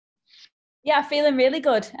Yeah, feeling really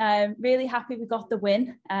good. Really happy we got the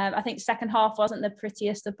win. I think second half wasn't the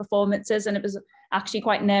prettiest of performances, and it was actually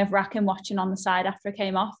quite nerve-wracking watching on the side after it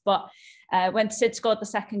came off. But when Sid scored the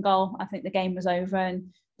second goal, I think the game was over,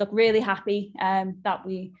 and look, really happy that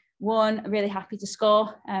we won. Really happy to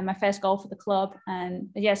score my first goal for the club, and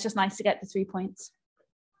yeah, it's just nice to get the 3 points.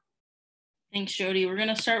 Thanks, Jodie. We're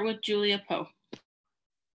going to start with Julia Poe.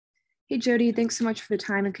 Hey, Jodie, thanks so much for the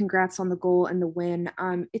time and congrats on the goal and the win.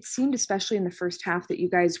 It seemed, especially in the first half, that you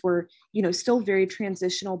guys were, still very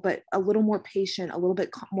transitional, but a little more patient, a little bit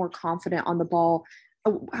more confident on the ball.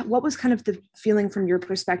 What was kind of the feeling from your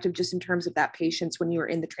perspective, just in terms of that patience when you were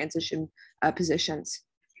in the transition positions?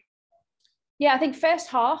 Yeah, I think first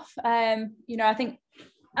half, I think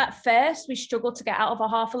at first we struggled to get out of our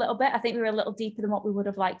half a little bit. I think we were a little deeper than what we would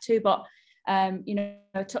have liked to, but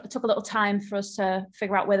it took a little time for us to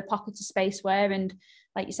figure out where the pockets of space were. And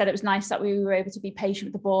like you said, it was nice that we were able to be patient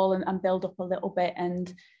with the ball and build up a little bit.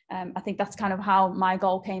 And I think that's kind of how my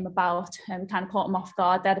goal came about. We kind of caught them off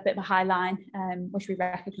guard. They had a bit of a high line, which we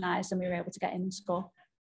recognised, and we were able to get in and score.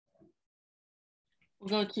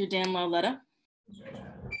 We'll go to Dan Lauletta.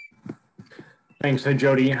 Thanks,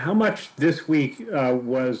 Jodie. How much this week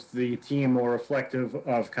was the team more reflective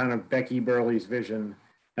of kind of Becky Burley's vision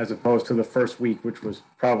as opposed to the first week, which was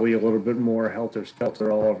probably a little bit more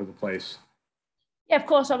helter-skelter all over the place? Yeah, of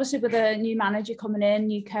course, obviously with a new manager coming in,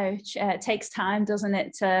 new coach, it takes time, doesn't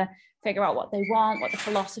it, to figure out what they want, what the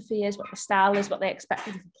philosophy is, what the style is, what they expect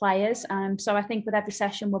of the players. So I think with every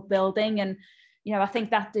session we're building, and I think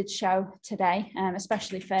that did show today,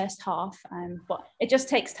 especially first half. But it just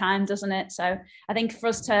takes time, doesn't it? So I think for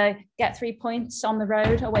us to get 3 points on the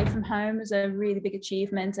road away from home is a really big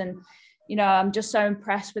achievement. And I'm just so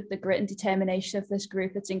impressed with the grit and determination of this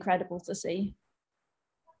group. It's incredible to see.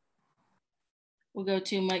 We'll go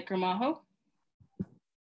to Mike Gramajo.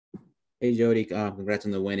 Hey, Jodie, congrats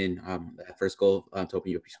on the win and that first goal to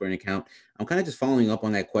open your scoring account. I'm kind of just following up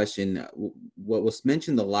on that question. What was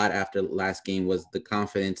mentioned a lot after last game was the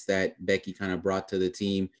confidence that Becky kind of brought to the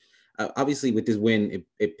team. Obviously, with this win,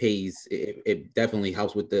 it pays. It definitely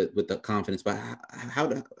helps with the confidence. But I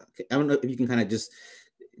don't know if you can kind of just,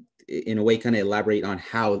 in a way, kind of elaborate on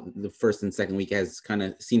how the first and second week has kind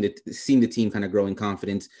of seen the team kind of grow in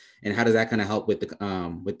confidence, and how does that kind of help with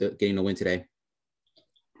the getting the win today?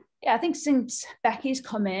 Yeah, I think since Becky's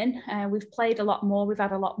come in, we've played a lot more. We've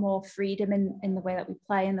had a lot more freedom in the way that we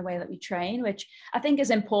play and the way that we train, which I think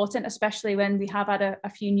is important, especially when we have had a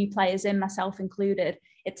few new players in, myself included.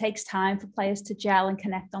 It takes time for players to gel and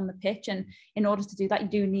connect on the pitch. And in order to do that, you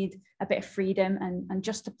do need a bit of freedom and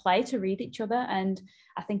just to play, to read each other. And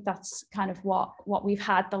I think that's kind of what we've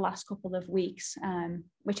had the last couple of weeks,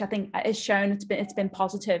 which I think is shown. It's been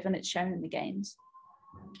positive, and it's shown in the games.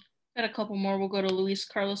 Got a couple more. We'll go to Luis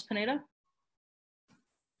Carlos Pineda.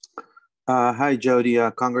 Hi,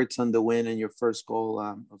 Jodie. Congrats on the win and your first goal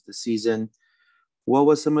of the season. What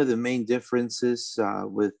was some of the main differences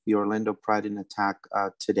with the Orlando Pride in attack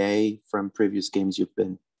today from previous games you've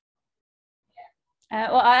been?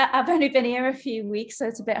 Well, I've only been here a few weeks, so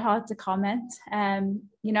it's a bit hard to comment.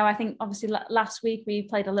 I think obviously last week we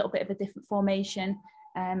played a little bit of a different formation,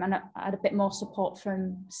 and I had a bit more support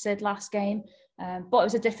from Sid last game. But it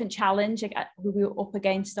was a different challenge. We were up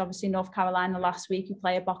against, obviously, North Carolina last week, who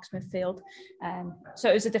play a box midfield. So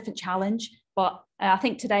it was a different challenge. But I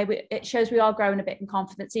think today it shows we are growing a bit in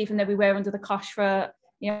confidence, even though we were under the cosh for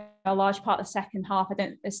a large part of the second half.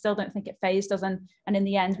 I still don't think it phased us. And in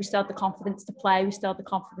the end, we still had the confidence to play. We still had the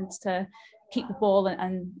confidence to keep the ball,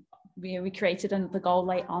 and we created another goal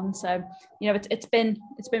late on. So, it's been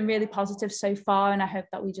really positive so far, and I hope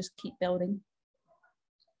that we just keep building.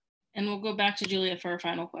 And we'll go back to Julia for our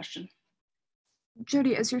final question.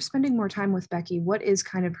 Jodie, as you're spending more time with Becky, what is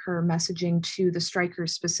kind of her messaging to the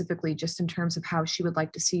strikers specifically, just in terms of how she would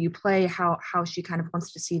like to see you play, how she kind of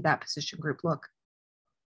wants to see that position group look?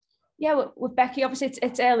 Yeah, with Becky, obviously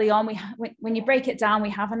it's early on. When you break it down, we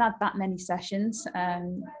haven't had that many sessions.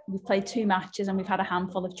 We've played 2 matches and we've had a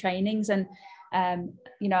handful of trainings. And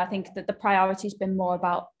I think that the priority has been more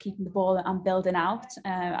about keeping the ball and building out.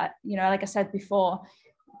 Like I said before,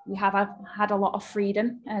 we have had a lot of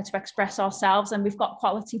freedom to express ourselves, and we've got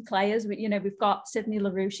quality players. We've got Sydney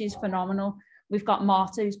LaRue, she's phenomenal. We've got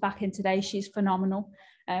Marta, who's back in today, she's phenomenal.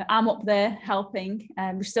 I'm up there helping.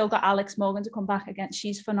 We've still got Alex Morgan to come back against,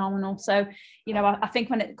 she's phenomenal. So, I think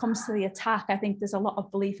when it comes to the attack, I think there's a lot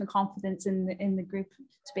of belief and confidence in the group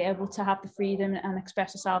to be able to have the freedom and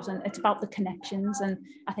express ourselves. And it's about the connections. And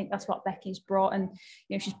I think that's what Becky's brought. And,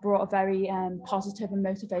 she's brought a very positive and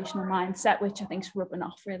motivational mindset, which I think is rubbing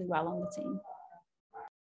off really well on the team.